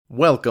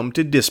Welcome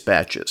to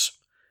Dispatches,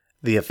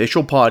 the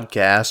official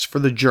podcast for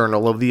the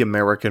Journal of the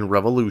American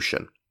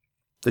Revolution.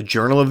 The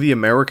Journal of the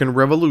American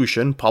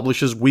Revolution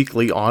publishes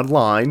weekly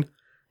online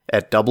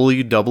at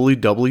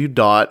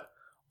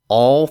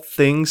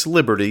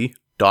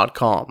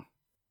www.allthingsliberty.com.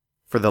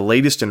 For the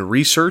latest in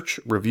research,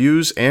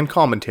 reviews, and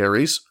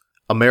commentaries,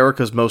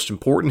 America's most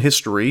important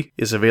history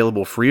is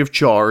available free of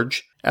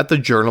charge at the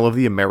Journal of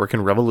the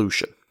American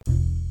Revolution.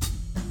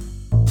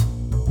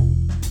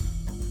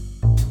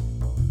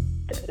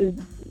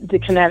 The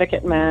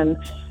Connecticut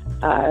men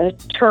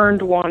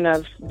turned one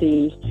of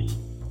the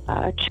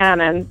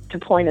cannon to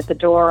point at the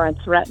door and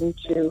threatened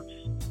to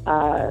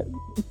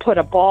put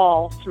a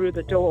ball through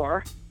the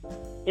door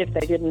if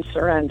they didn't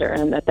surrender,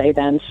 and that they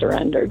then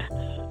surrendered.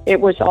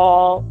 It was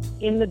all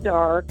in the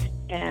dark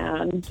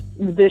and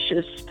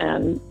vicious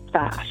and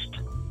fast.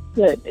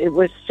 It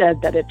was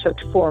said that it took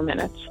 4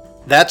 minutes.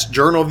 That's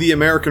Journal of the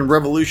American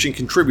Revolution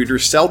contributor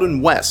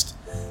Selden West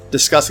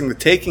discussing the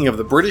taking of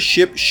the British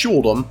ship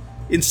Schuldom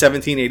in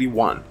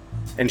 1781,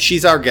 and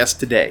she's our guest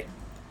today.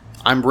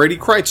 I'm Brady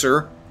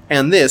Kreitzer,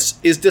 and this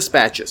is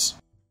Dispatches.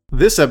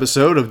 This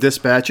episode of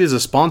Dispatches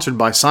is sponsored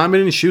by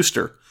Simon &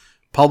 Schuster,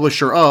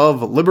 publisher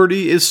of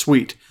Liberty is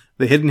Sweet,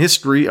 The Hidden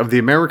History of the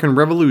American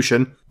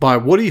Revolution by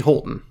Woody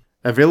Holton,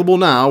 available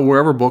now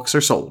wherever books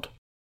are sold.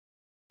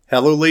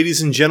 Hello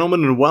ladies and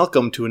gentlemen, and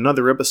welcome to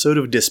another episode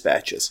of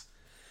Dispatches.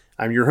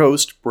 I'm your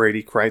host,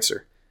 Brady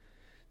Kreitzer.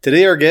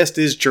 Today our guest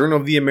is Journal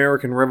of the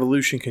American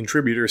Revolution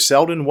contributor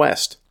Selden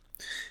West,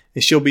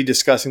 and she'll be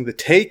discussing the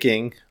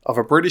taking of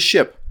a British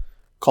ship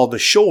called the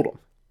Schuldom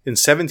in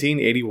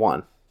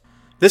 1781.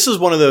 This is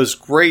one of those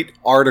great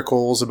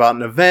articles about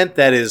an event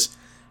that is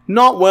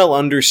not well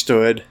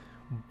understood,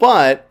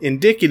 but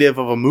indicative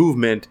of a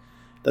movement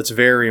that's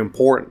very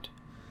important.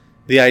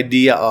 The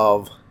idea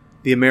of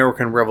the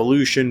American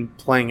Revolution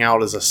playing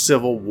out as a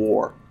civil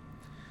war.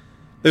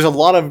 There's a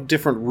lot of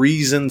different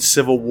reasons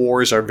civil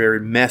wars are very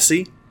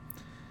messy.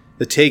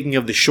 The taking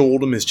of the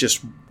Schuldom is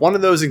just one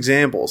of those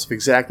examples of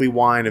exactly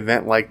why an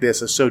event like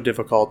this is so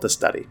difficult to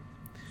study.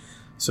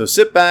 So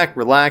sit back,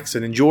 relax,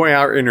 and enjoy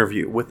our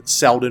interview with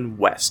Selden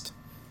West.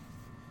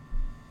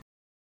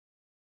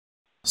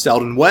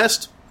 Selden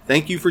West,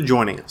 thank you for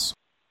joining us.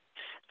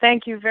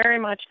 Thank you very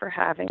much for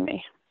having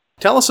me.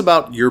 Tell us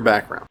about your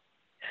background.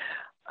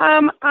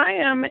 I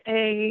am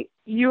a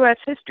U.S.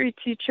 history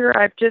teacher.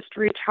 I've just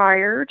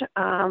retired,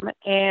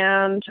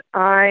 and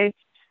I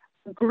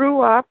grew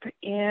up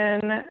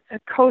in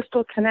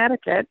coastal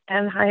Connecticut,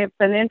 and I have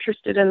been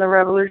interested in the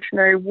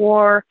Revolutionary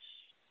War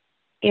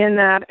in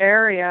that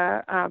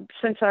area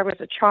since I was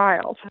a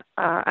child.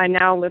 I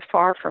now live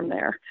far from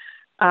there.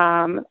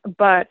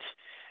 But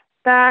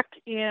back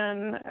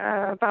in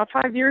about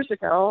 5 years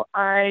ago,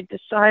 I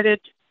decided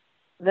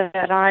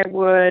that I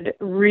would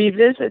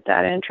revisit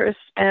that interest,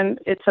 and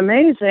it's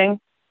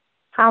amazing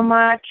how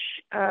much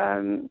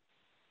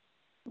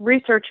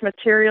research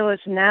material is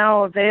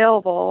now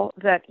available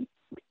that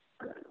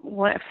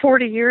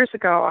 40 years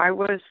ago I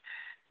was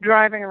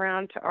driving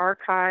around to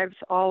archives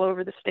all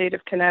over the state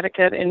of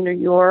Connecticut, in New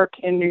York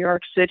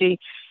City,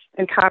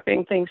 and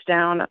copying things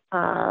down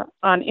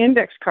on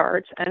index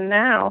cards. And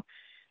now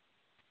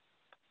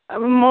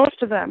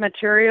most of that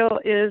material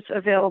is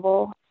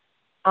available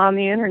on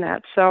the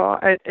internet. So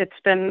it's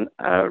been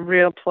a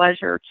real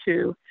pleasure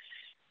to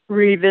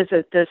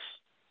revisit this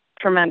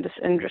tremendous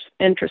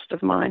interest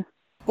of mine.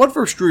 What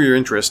first drew your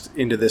interest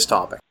into this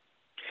topic?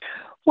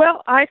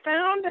 Well, I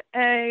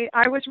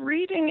was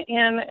reading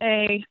in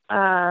a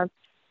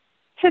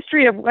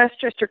history of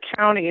Westchester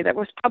County that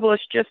was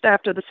published just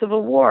after the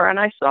Civil War, and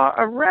I saw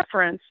a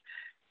reference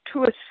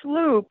to a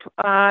sloop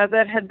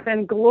that had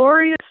been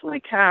gloriously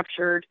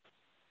captured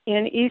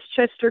in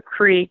Eastchester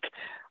Creek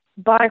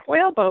by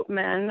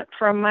whaleboatmen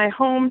from my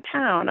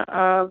hometown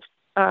of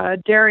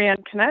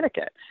Darien,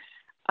 Connecticut.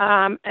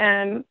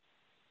 And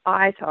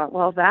I thought,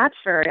 well, that's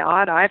very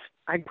odd. I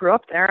grew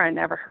up there. I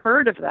never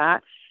heard of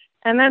that.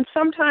 And then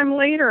sometime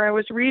later, I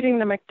was reading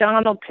the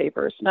McDonald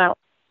Papers. Now,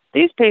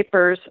 these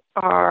papers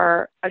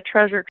are a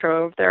treasure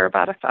trove. There are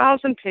about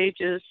 1,000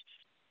 pages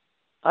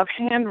of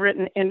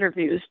handwritten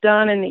interviews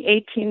done in the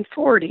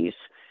 1840s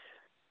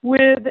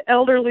with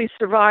elderly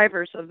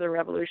survivors of the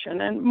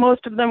Revolution. And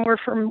most of them were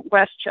from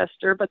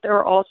Westchester, but there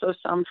were also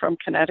some from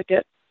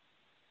Connecticut.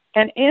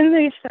 And in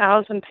these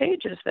 1,000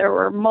 pages, there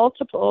were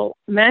multiple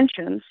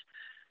mentions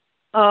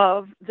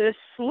of this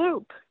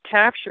sloop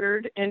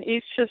captured in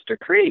Eastchester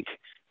Creek,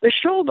 the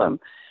Schuldom.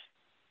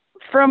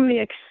 From the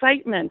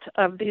excitement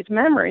of these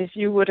memories,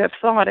 you would have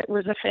thought it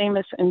was a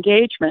famous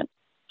engagement.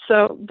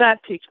 So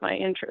that piqued my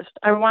interest.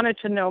 I wanted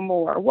to know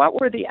more. What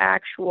were the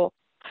actual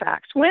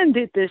facts? When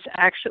did this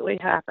actually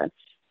happen?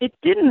 It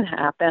didn't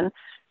happen,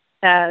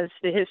 as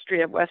the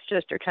history of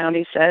Westchester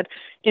County said,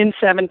 in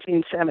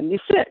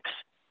 1776.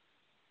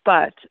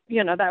 But,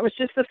 that was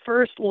just the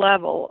first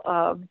level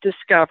of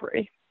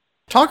discovery.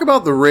 Talk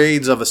about the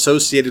raids of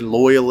associated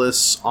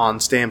loyalists on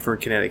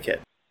Stamford,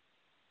 Connecticut.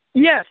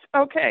 Yes.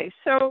 Okay.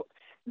 So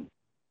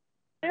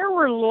there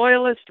were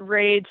Loyalist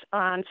raids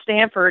on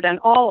Stamford and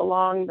all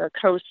along the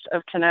coast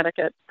of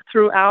Connecticut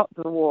throughout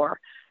the war.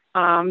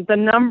 The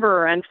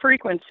number and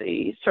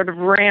frequency sort of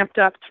ramped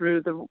up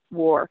through the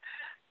war.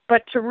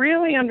 But to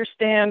really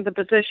understand the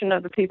position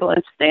of the people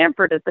in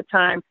Stamford at the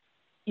time,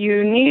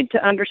 you need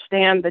to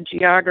understand the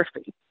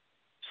geography.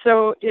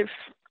 So if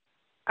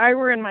I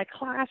were in my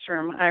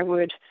classroom, I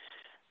would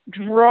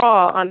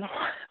draw on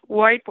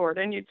whiteboard,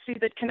 and you'd see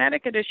that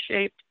Connecticut is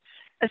shaped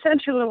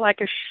essentially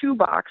like a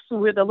shoebox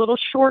with a little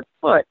short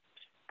foot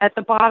at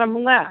the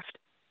bottom left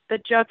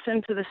that juts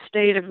into the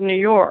state of New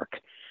York.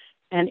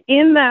 And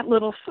in that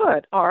little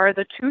foot are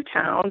the two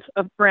towns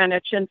of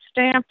Greenwich and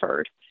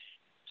Stamford.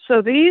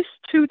 So these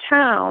two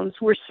towns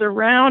were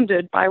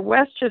surrounded by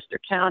Westchester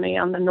County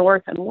on the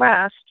north and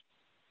west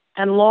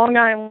and Long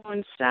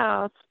Island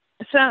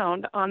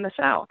Sound on the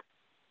south.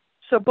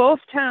 So both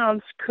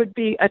towns could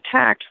be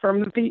attacked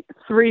from the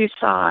three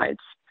sides.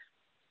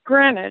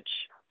 Greenwich,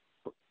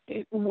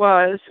 it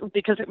was,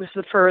 because it was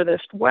the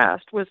furthest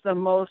west, was the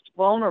most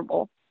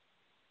vulnerable.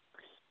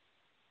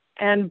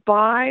 And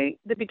by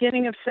the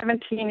beginning of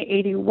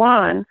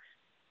 1781,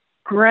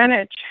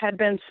 Greenwich had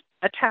been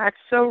attacked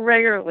so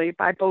regularly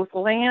by both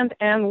land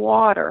and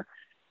water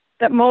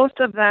that most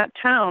of that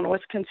town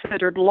was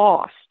considered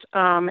lost.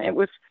 It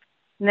was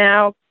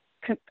now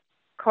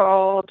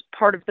called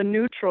part of the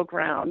neutral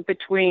ground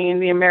between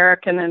the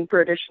American and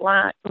British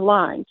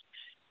lines.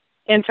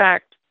 In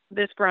fact,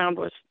 this ground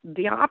was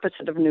the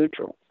opposite of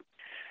neutral.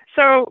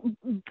 So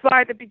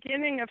by the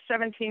beginning of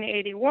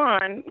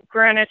 1781,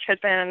 Greenwich had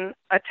been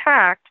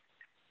attacked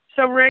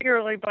so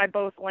regularly by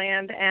both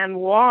land and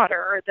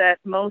water that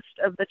most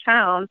of the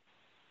town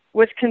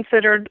was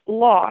considered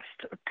lost,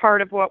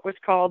 part of what was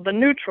called the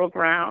neutral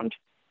ground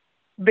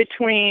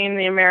between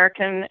the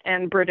American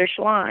and British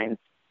lines.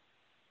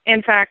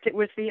 In fact, it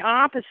was the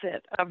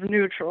opposite of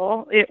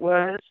neutral. It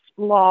was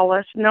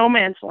lawless, no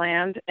man's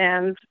land,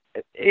 and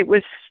it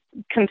was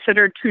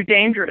considered too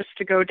dangerous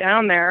to go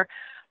down there.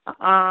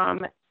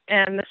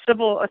 And the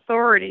civil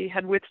authority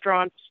had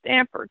withdrawn to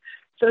Stamford.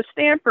 So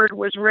Stamford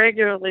was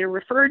regularly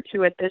referred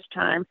to at this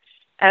time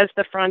as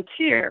the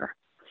frontier.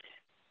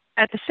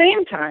 At the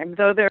same time,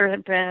 though there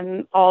had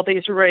been all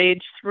these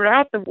raids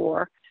throughout the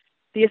war,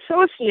 the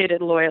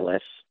Associated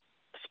Loyalists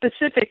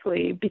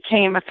specifically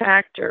became a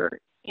factor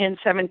in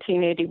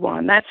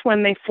 1781. That's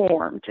when they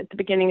formed, at the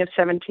beginning of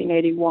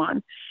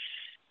 1781.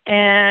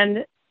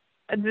 And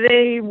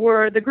they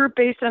were the group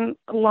based on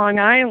Long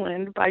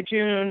Island. By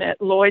June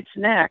at Lloyd's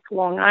Neck,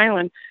 Long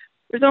Island,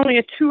 there's only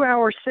a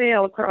 2-hour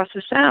sail across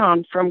the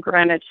Sound from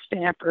Greenwich,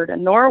 Stamford,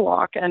 and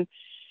Norwalk, and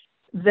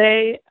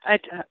they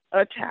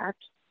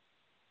attacked.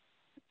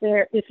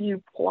 There, if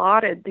you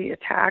plotted the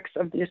attacks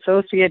of the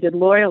Associated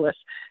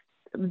Loyalists,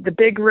 the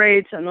big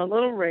raids and the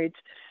little raids,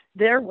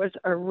 there was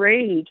a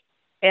raid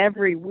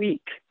every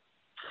week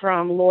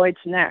from Lloyd's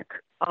Neck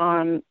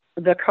on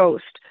the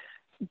coast,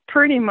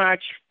 pretty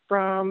much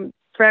from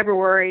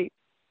February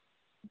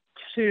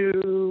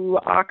to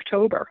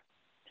October.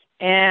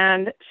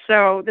 And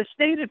so the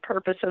stated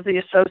purpose of the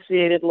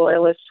Associated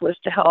Loyalists was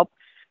to help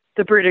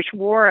the British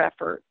war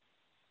effort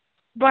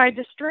by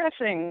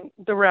distressing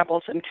the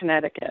rebels in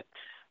Connecticut.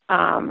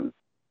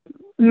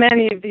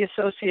 Many of the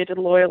Associated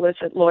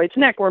Loyalists at Lloyd's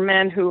Neck were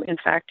men who, in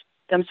fact,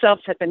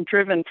 themselves had been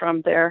driven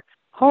from their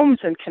homes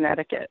in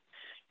Connecticut.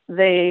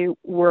 They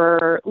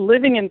were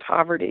living in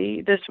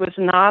poverty. This was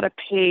not a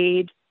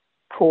paid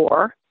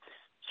corps.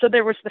 So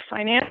there was the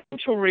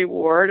financial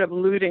reward of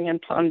looting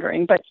and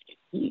plundering, but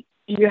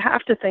you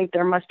have to think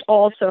there must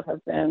also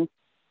have been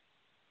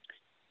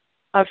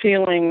a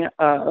feeling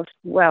of,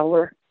 well,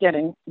 we're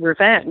getting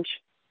revenge.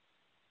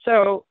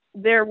 So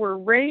there were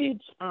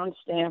raids on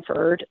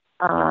Stamford,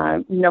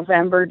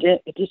 November,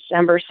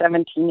 December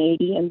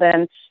 1780, and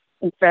then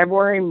in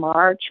February,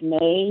 March,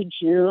 May,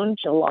 June,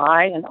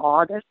 July, and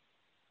August.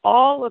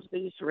 All of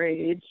these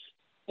raids,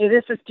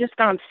 this is just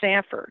on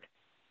Stamford,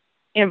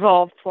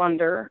 involved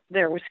plunder.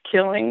 There was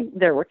killing.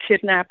 There were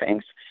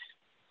kidnappings.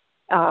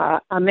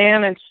 A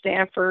man in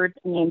Stamford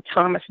named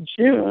Thomas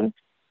June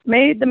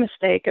made the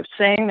mistake of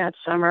saying that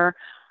summer,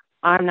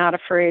 "I'm not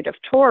afraid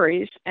of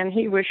Tories," and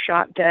he was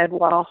shot dead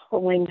while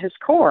hoeing his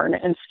corn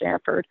in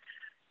Stamford.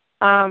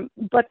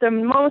 But the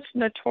most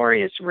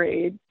notorious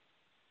raid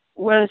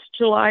was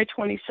July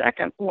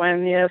 22nd,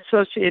 when the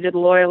Associated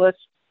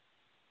Loyalists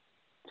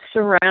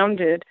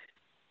surrounded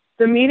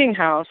the meeting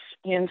house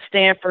in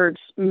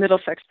Stamford's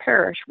Middlesex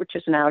Parish, which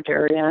is now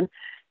Darien,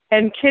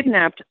 and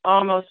kidnapped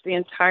almost the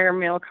entire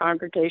male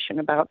congregation,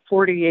 about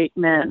 48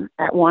 men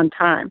at one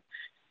time,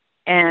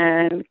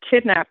 and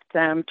kidnapped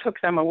them,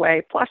 took them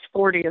away, plus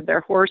 40 of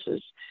their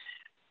horses.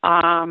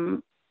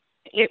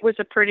 It was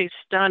a pretty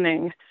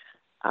stunning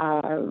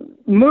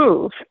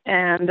move,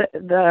 and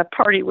the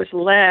party was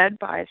led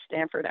by a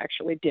Stamford,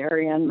 actually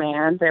Darien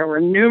man. There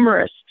were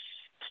numerous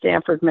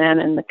Stamford men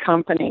in the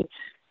company.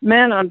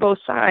 Men on both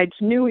sides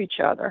knew each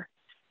other.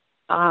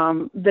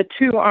 The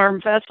two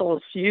armed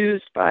vessels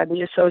used by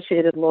the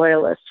Associated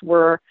Loyalists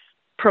were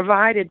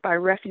provided by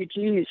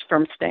refugees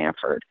from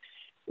Stamford.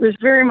 It was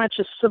very much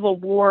a civil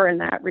war in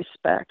that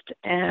respect,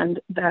 and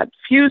that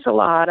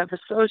fusillade of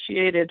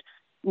associated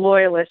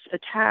loyalist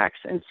attacks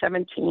in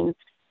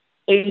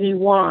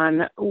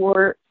 1781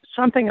 were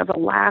something of a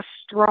last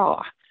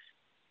straw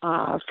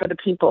for the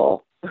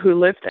people who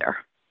lived there.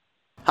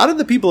 How did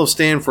the people of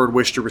Stamford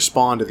wish to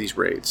respond to these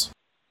raids?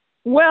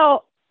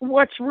 Well,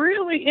 what's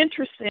really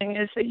interesting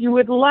is that you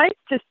would like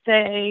to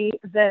say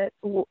that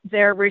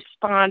their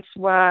response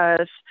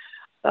was,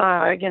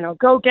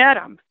 go get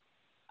them.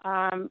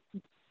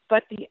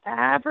 But the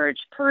average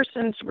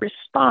person's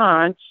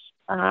response,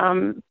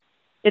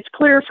 it's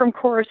clear from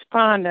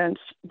correspondence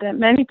that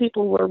many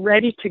people were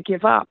ready to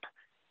give up.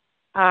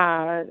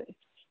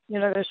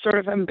 There's sort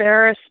of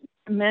embarrassed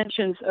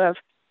mentions of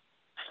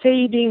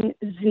fading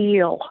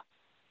zeal.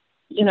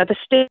 The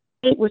state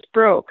was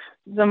broke.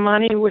 The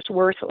money was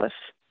worthless.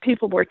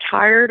 People were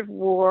tired of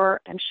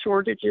war and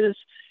shortages.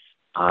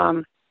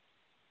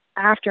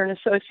 After an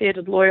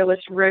Associated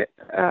Loyalist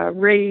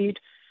raid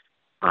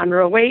on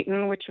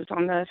Rowayton, which was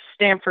on the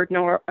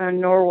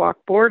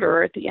Stamford-Norwalk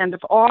border at the end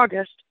of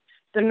August,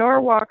 the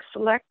Norwalk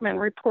selectmen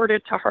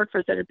reported to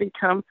Hartford that it had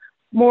become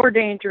more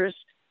dangerous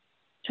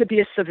to be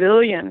a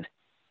civilian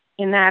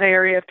in that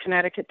area of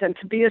Connecticut than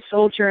to be a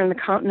soldier in the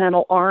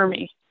Continental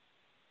Army.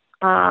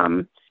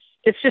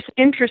 It's just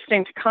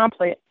interesting to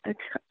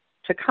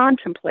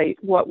contemplate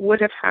what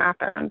would have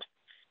happened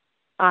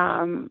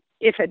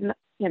if it,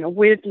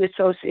 with the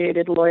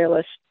Associated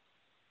Loyalists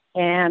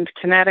and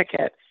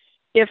Connecticut,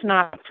 if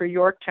not for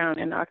Yorktown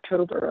in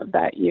October of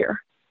that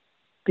year,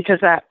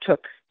 because that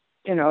took,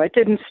 it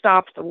didn't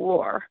stop the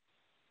war,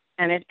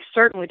 and it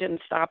certainly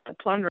didn't stop the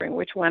plundering,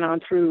 which went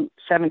on through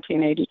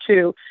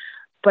 1782,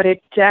 but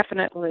it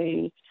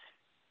definitely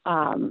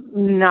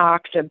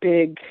knocked a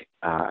big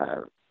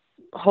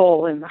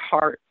hole in the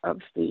heart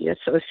of the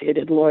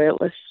Associated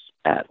Loyalists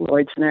at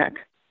Lloyd's Neck.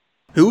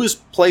 Who was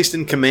placed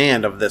in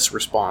command of this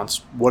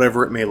response,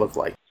 whatever it may look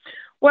like?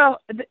 Well,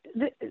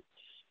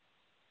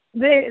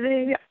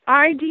 the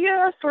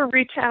idea for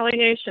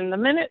retaliation, the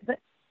minute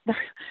the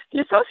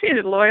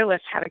Associated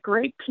Loyalists had a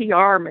great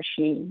PR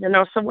machine,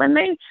 so when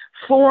they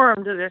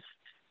formed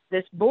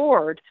this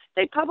board,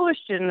 they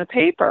published it in the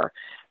paper,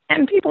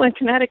 and people in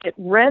Connecticut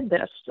read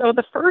this. So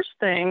the first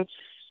thing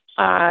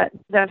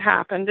that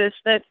happened is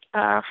that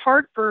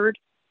Hartford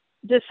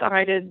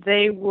decided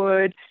they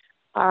would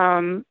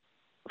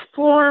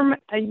form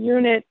a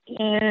unit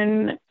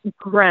in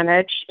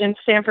Greenwich, in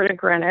Stamford and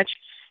Greenwich,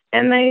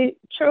 and they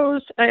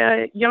chose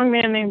a young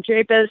man named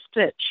Jabez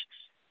Fitch,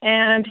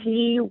 and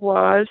he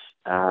was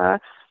a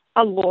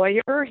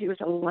lawyer. He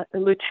was a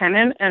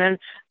lieutenant and an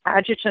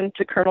adjutant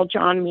to Colonel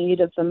John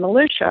Meade of the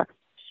militia.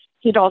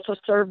 He'd also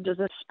served as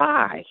a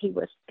spy. He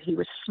was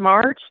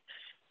smart.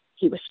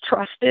 He was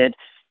trusted.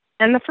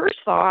 And the first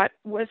thought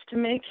was to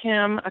make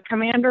him a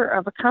commander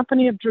of a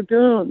company of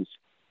dragoons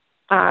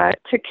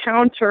to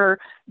counter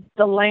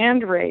the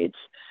land raids.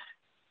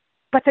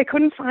 But they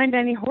couldn't find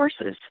any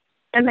horses,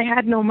 and they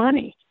had no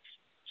money.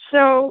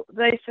 So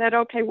they said,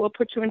 okay, we'll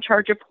put you in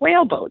charge of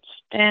whaleboats.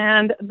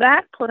 And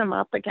that put him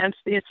up against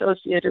the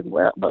Associated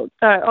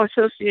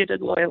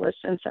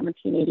Loyalists in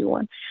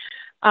 1781.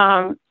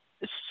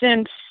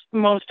 Since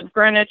most of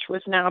Greenwich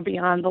was now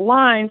beyond the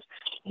lines,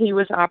 he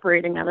was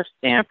operating out of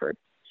Stamford.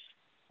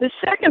 The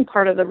second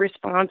part of the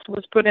response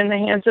was put in the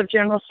hands of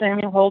General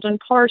Samuel Holden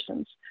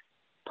Parsons.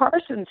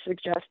 Parsons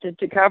suggested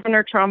to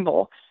Governor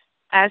Trumbull,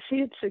 as he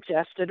had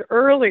suggested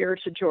earlier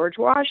to George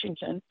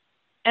Washington,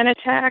 an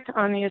attack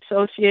on the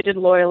Associated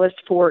Loyalist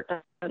fort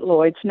at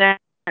Lloyd's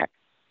Neck.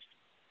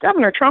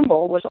 Governor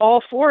Trumbull was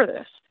all for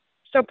this,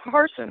 so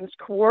Parsons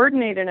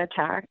coordinated an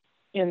attack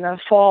in the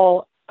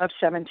fall of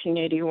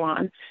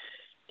 1781.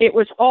 It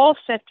was all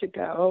set to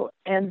go,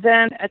 and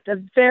then at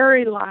the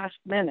very last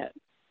minute,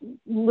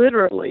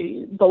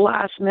 literally the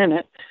last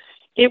minute,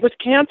 it was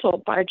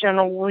canceled by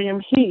General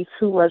William Heath,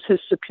 who was his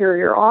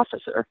superior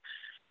officer.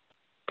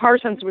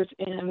 Parsons was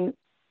in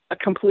a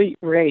complete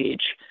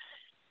rage,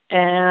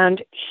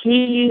 and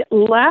he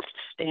left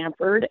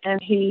Stamford,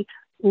 and he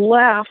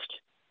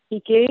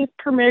gave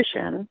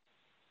permission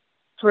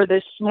for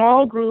this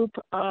small group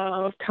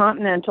of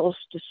Continentals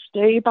to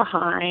stay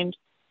behind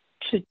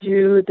to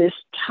do this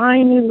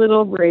tiny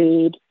little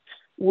raid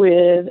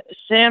with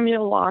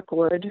Samuel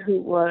Lockwood,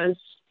 who was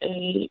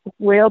a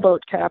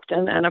whaleboat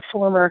captain and a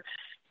former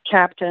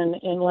captain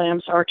in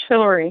Lamb's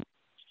artillery.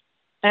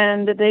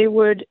 And they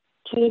would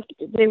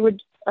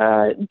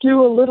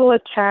do a little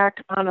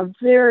attack on a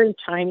very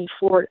tiny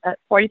fort at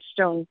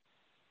Whitestone.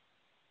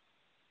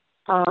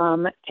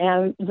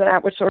 And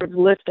that would sort of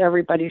lift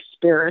everybody's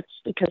spirits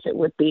because it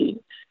would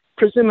be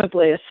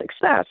presumably a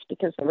success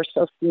because there were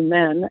so few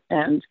men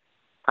and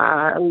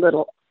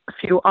a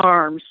few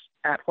arms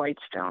at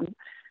Whitestone.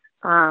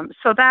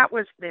 So that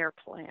was their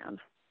plan.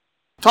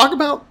 Talk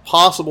about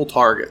possible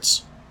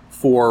targets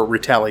for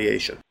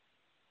retaliation.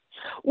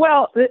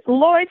 Well,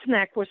 Lloyd's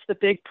Neck was the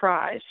big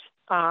prize.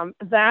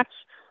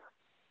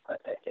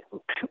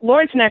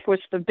 Lloyd's Neck was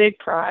the big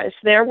prize.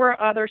 There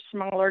were other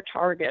smaller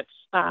targets.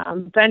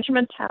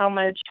 Benjamin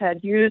Talmadge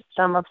had used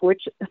some of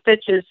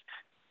Fitch's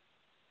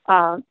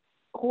uh,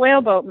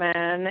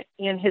 whaleboatmen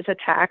in his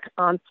attack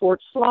on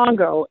Fort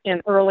Slongo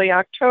in early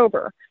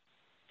October.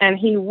 And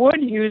he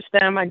would use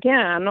them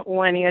again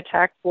when he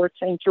attacked Fort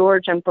St.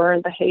 George and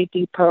burned the hay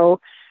depot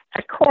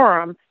at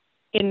Coram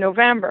in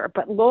November.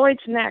 But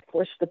Lloyd's Neck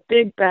was the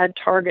big bad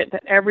target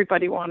that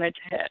everybody wanted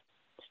to hit,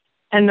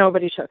 and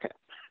nobody took it.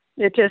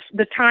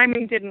 The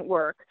timing didn't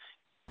work.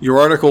 Your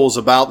article is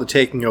about the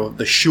taking of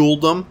the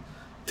Schuldum.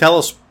 Tell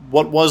us,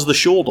 what was the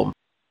Schuldum?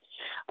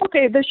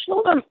 Okay, the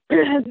Schuldum,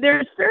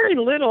 there's very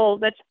little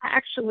that's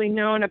actually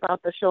known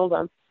about the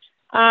Schuldum.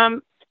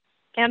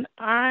 And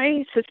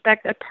I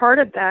suspect that part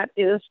of that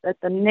is that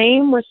the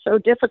name was so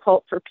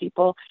difficult for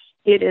people,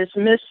 it is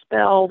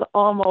misspelled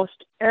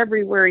almost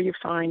everywhere you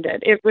find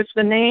it. It was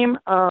the name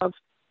of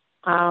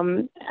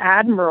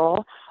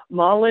Admiral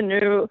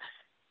Molyneux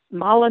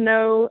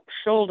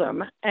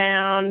Schuldum,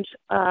 and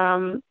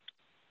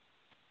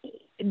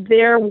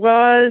there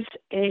was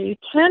a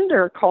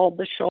tender called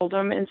the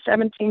Schuldum in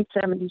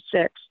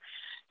 1776,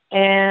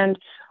 and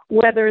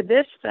whether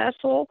this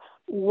vessel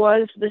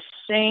was the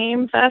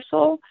same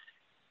vessel,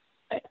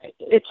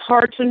 it's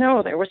hard to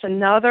know. There was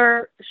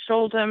another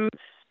Schuldum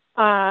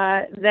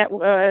that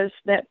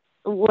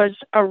was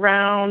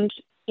around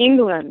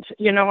England.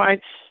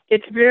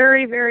 It's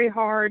very, very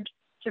hard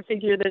to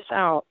figure this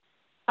out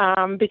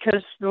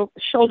because the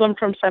Schuldum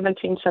from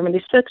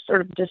 1776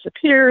 sort of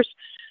disappears,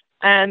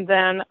 and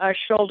then a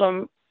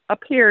Schuldum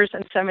appears in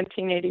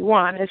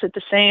 1781. Is it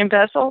the same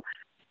vessel?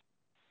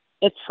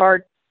 It's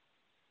hard.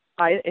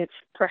 It's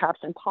perhaps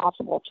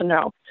impossible to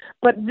know.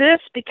 But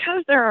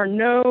because there are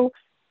no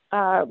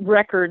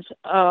records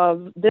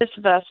of this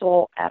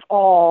vessel at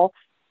all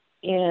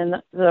in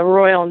the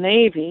Royal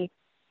Navy,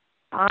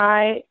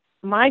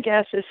 my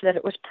guess is that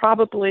it was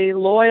probably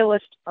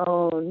Loyalist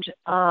owned,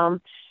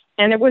 and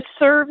it was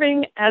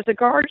serving as a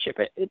guard ship.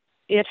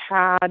 It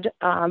had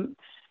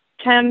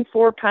 10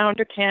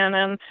 4-pounder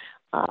cannon,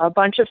 a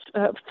bunch of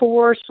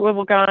 4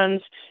 swivel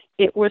guns.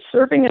 It was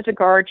serving as a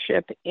guard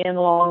ship in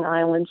Long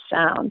Island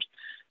Sound.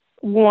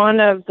 One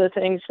of the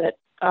things that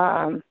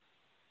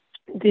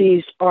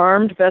these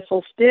armed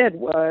vessels did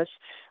was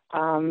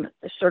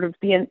sort of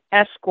be an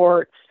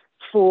escort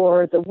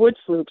for the wood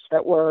sloops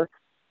that were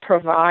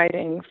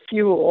providing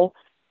fuel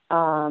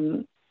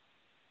to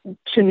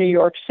New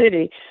York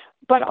City.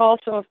 But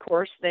also, of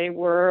course, they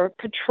were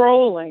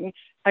patrolling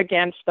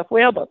against the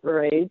whaleboat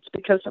raids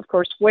because, of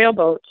course,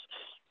 whaleboats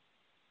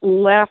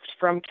left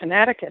from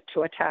Connecticut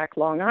to attack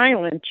Long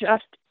Island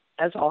just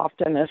as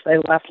often as they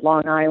left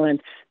Long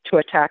Island to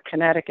attack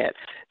Connecticut.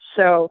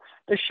 So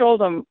the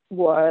Schuldum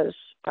was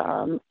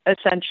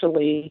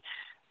essentially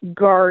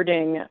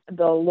guarding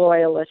the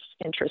Loyalist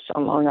interests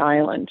on Long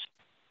Island.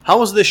 How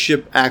was this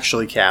ship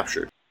actually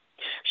captured?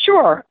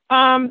 Sure.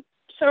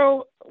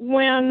 So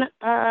when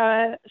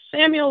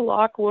Samuel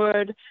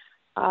Lockwood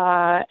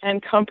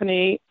and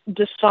company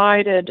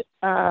decided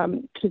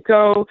to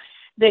go,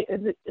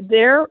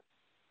 their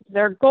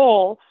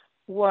goal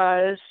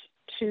was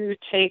to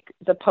take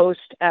the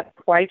post at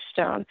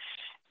Whitestone,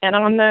 and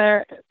on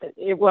there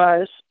it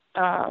was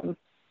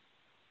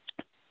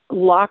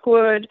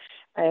Lockwood,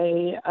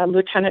 a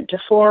Lieutenant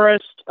DeForest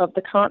of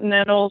the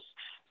Continentals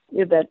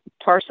that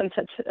Parsons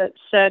had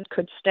said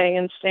could stay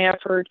in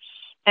Stamford,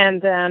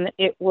 and then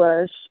it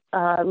was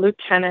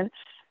Lieutenant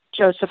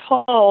Joseph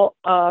Hull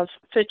of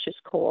Fitch's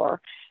Corps,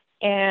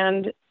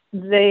 and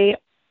they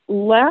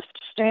left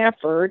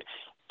Stamford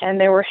and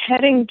they were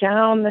heading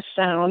down the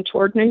Sound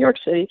toward New York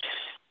City.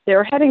 They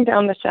were heading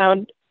down the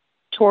Sound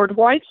toward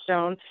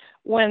Whitestone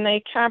when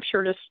they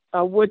captured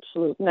a wood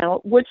sloop.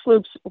 Now, wood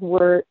sloops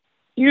were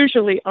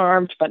usually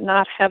armed, but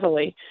not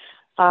heavily.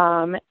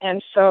 And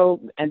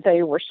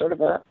they were sort of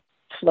a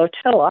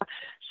flotilla.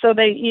 So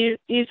they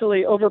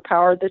easily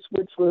overpowered this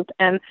wood sloop.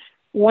 And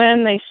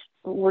when they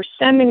were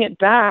sending it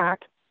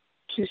back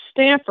to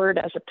Stamford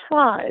as a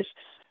prize,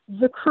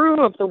 the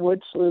crew of the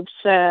wood sloop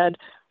said,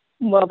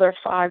 well, there are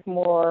 5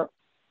 more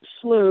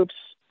sloops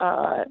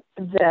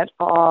that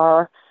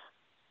are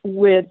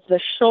with the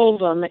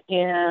Schuldum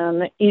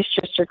in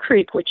Eastchester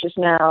Creek, which is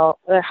now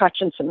the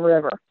Hutchinson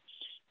River.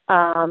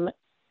 But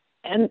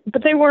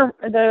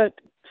the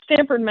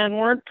Stamford men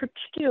weren't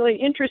particularly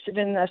interested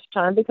in this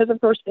time because,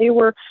 of course, they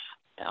were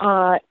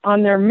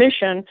on their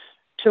mission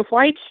to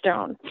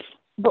Whitestone.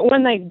 But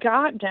when they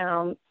got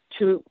down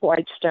to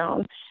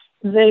Whitestone,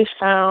 they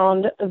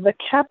found the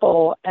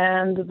Keppel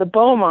and the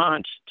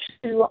Beaumont,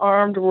 2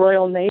 armed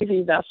Royal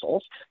Navy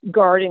vessels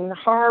guarding the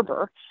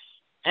harbor.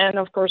 And,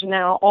 of course,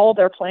 now all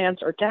their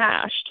plans are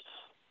dashed.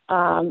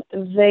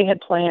 They had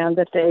planned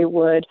that they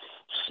would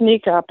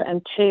sneak up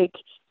and take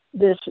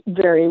this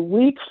very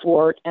weak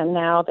fort, and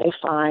now they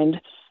find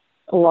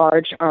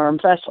large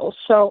armed vessels.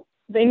 So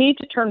they need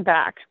to turn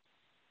back.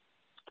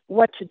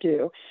 What to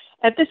do?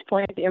 At this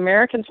point, the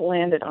Americans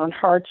landed on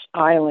Hart's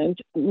Island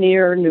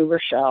near New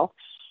Rochelle,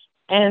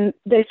 and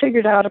they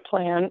figured out a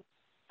plan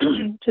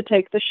to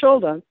take the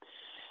Schuldum.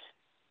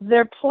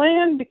 Their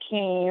plan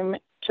became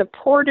to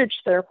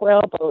portage their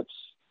whaleboats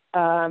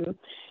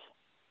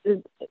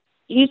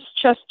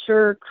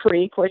Eastchester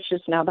Creek, which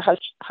is now the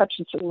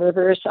Hutchinson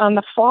River, is on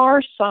the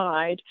far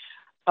side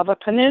of a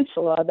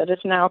peninsula that is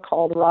now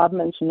called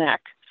Rodman's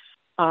Neck.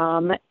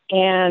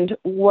 And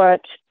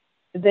what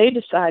they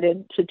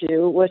decided to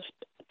do was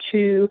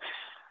to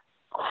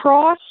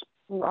cross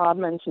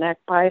Rodman's Neck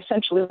by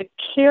essentially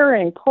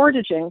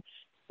portaging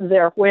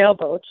their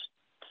whaleboats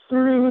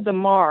through the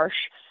marsh,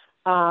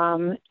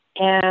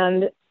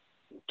 and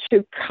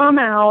to come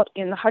out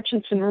in the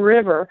Hutchinson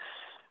River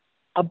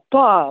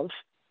above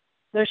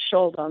the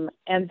Schuldom.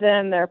 And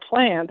then their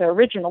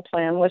original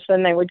plan was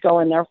then they would go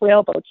in their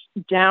whaleboats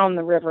down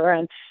the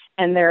river,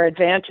 and their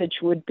advantage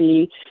would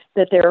be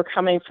that they were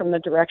coming from the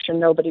direction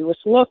nobody was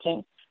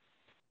looking.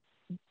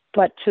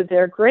 But to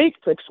their great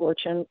good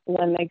fortune,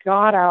 when they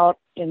got out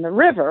in the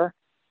river,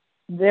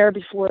 there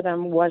before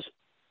them was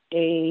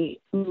a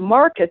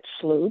market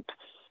sloop,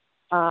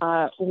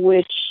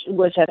 which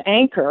was at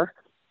anchor,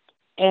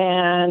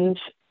 and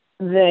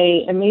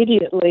they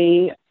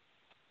immediately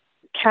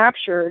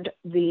captured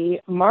the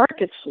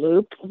market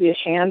sloop. The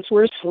hands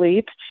were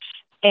asleep,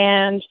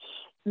 and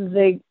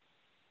they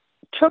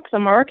took the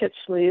market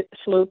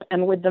sloop,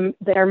 and with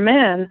their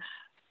men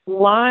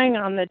lying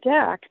on the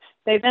deck,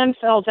 they then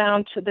fell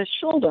down to the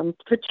Schuldom,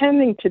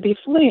 pretending to be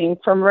fleeing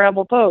from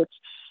rebel boats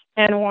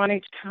and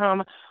wanting to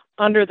come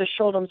under the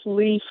Schuldom's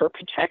lee for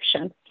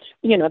protection.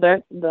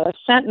 The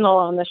sentinel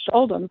on the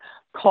Schuldom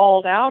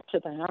called out to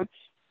them,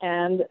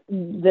 and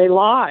they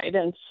lied.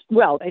 And,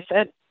 they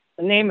said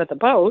the name of the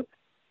boat,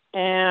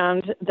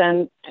 and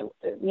then,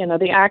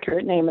 the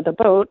accurate name of the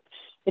boat.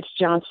 It's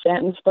John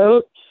Stanton's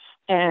boat,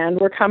 and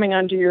we're coming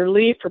under your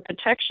lee for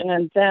protection.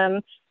 And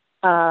then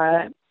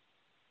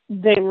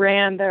they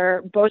ran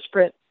their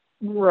bowsprit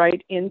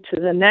right into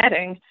the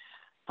netting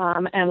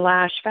and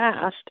lashed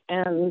fast.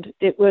 And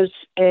it was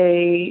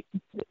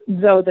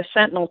though the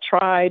sentinel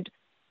tried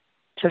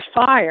to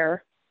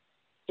fire,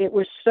 it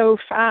was so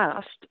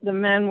fast, the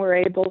men were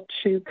able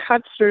to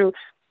cut through.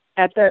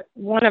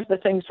 One of the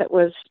things that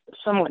was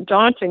somewhat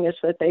daunting is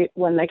that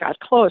when they got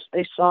close,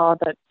 they saw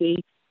that the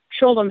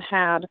Schuldom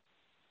had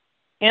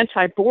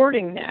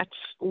anti-boarding nets,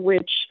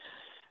 which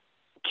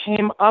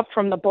came up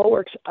from the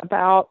bulwarks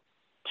about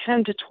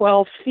 10 to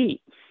 12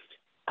 feet.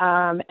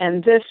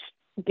 And this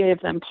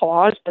gave them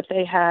pause, but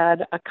they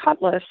had a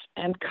cutlass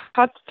and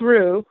cut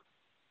through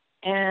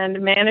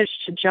and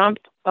managed to jump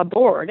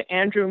aboard.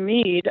 Andrew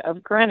Meade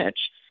of Greenwich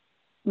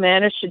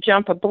managed to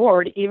jump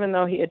aboard, even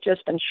though he had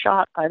just been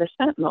shot by the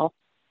sentinel.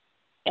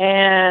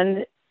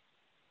 And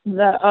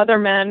the other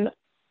men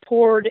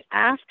poured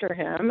after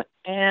him,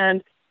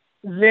 and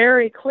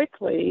very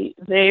quickly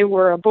they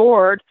were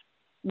aboard.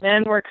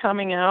 Men were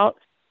coming out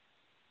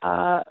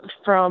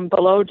from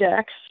below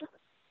decks,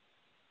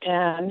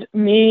 and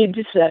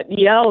Meade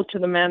yelled to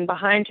the men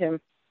behind him,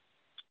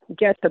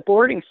 "Get the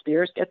boarding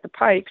spears, get the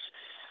pikes,"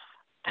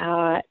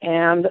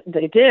 and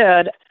they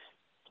did.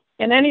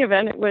 In any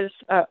event, it was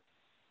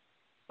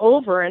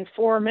over in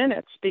 4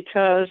 minutes,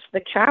 because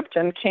the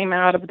captain came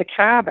out of the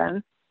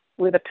cabin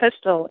with a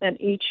pistol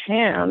in each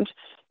hand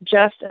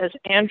just as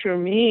Andrew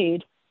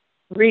Meade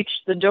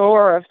reached the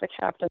door of the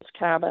captain's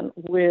cabin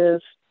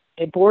with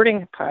a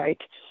boarding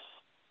pike.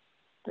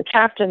 The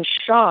captain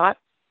shot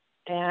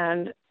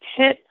and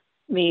hit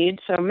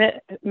Meade, so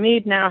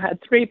Meade now had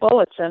 3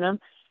 bullets in him,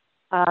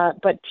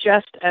 but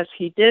just as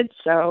he did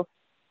so,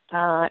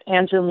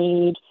 Andrew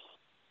Meade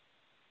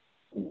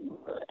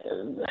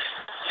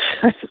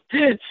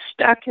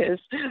stuck his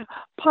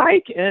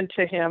pike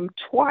into him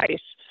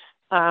twice,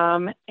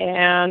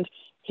 and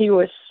he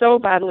was so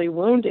badly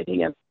wounded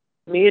he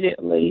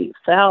immediately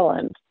fell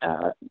and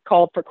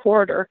called for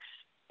quarter,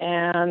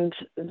 and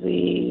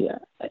the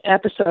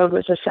episode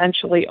was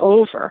essentially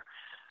over.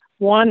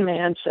 One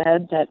man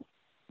said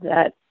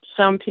that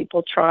some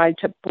people tried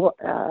to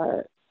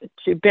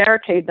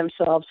barricade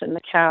themselves in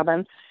the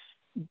cabin,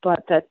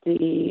 but that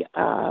the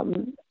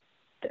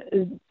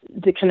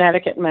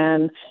Connecticut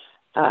men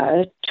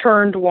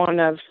turned one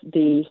of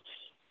the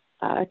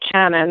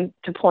cannon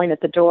to point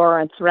at the door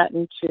and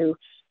threatened to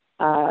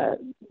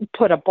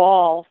put a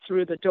ball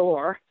through the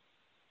door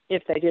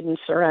if they didn't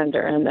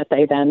surrender, and that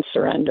they then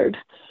surrendered.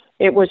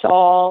 It was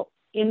all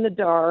in the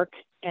dark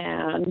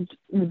and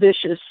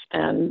vicious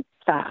and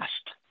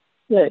fast.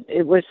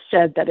 It was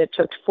said that it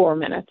took 4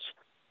 minutes.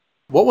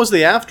 What was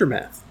the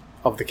aftermath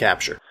of the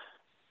capture?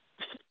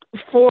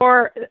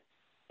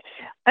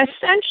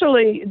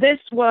 Essentially, this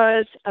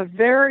was a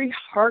very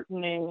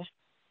heartening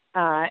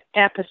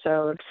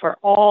episode for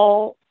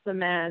all the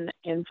men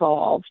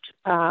involved.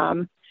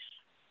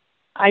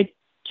 I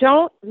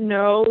don't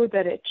know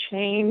that it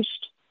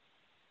changed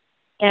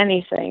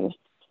anything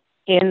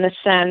in the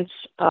sense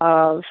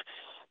of,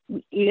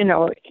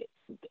 the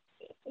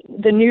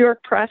New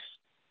York press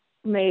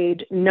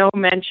made no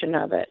mention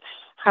of it.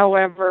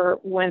 However,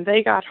 when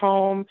they got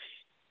home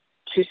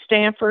to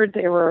Stamford,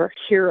 they were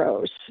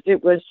heroes.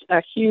 It was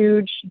a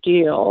huge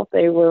deal.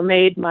 They were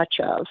made much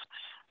of.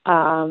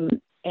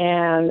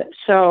 And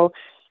so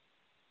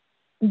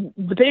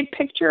the big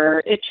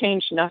picture, it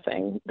changed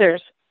nothing.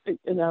 There's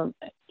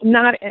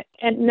not,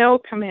 and no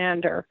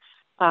commander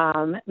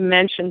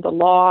mentioned the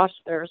loss.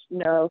 There's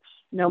no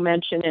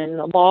mention in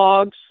the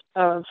logs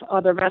of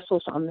other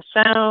vessels on the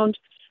Sound.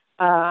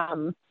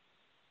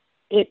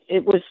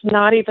 It was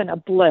not even a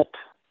blip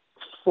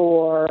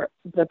for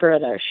the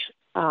British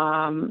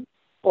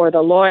or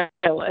the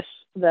loyalists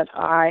that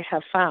I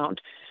have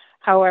found.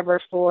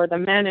 However, for the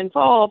men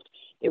involved,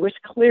 it was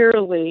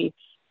clearly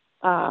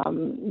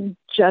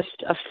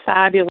just a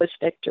fabulous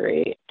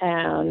victory,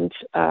 and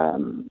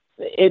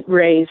it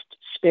raised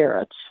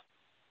spirits.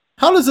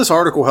 How does this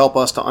article help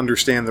us to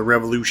understand the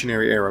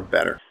Revolutionary era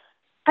better?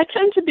 I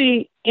tend to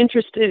be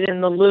interested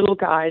in the little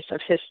guys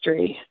of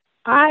history.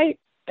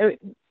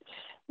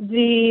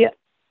 The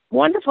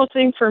wonderful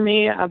thing for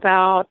me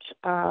about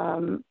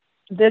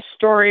this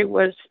story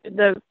was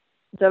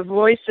the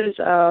voices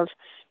of,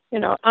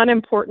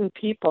 unimportant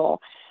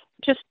people,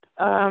 just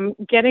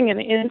getting an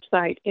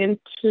insight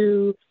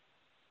into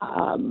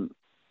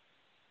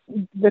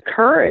the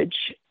courage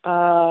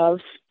of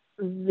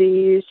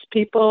these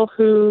people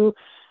who,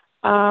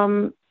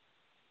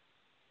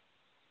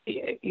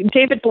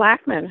 David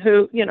Blackman,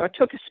 who,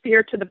 took a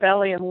spear to the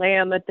belly and lay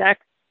on the deck,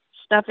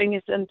 stuffing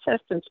his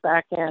intestines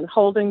back in,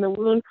 holding the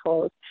wound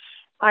closed.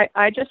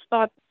 I just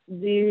thought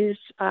these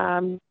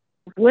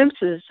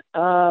glimpses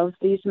of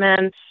these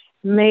men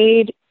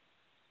made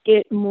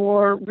it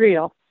more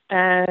real,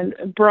 and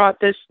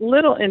this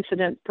little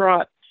incident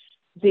brought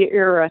the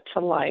era to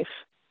life,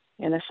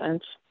 in a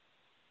sense.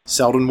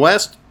 Selden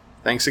West,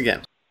 thanks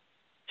again.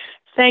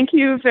 Thank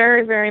you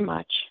very, very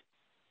much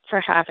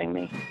for having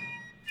me.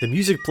 The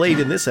music played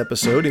in this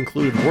episode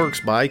included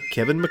works by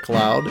Kevin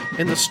MacLeod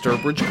and the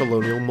Sturbridge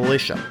Colonial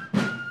Militia.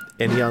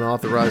 Any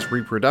unauthorized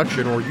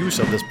reproduction or use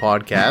of this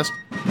podcast,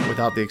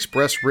 without the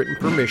express written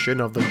permission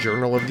of the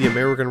Journal of the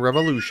American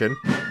Revolution,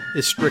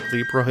 is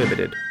strictly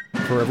prohibited.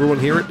 For everyone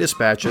here at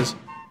Dispatches,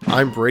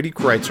 I'm Brady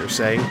Kreitzer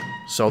saying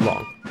so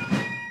long.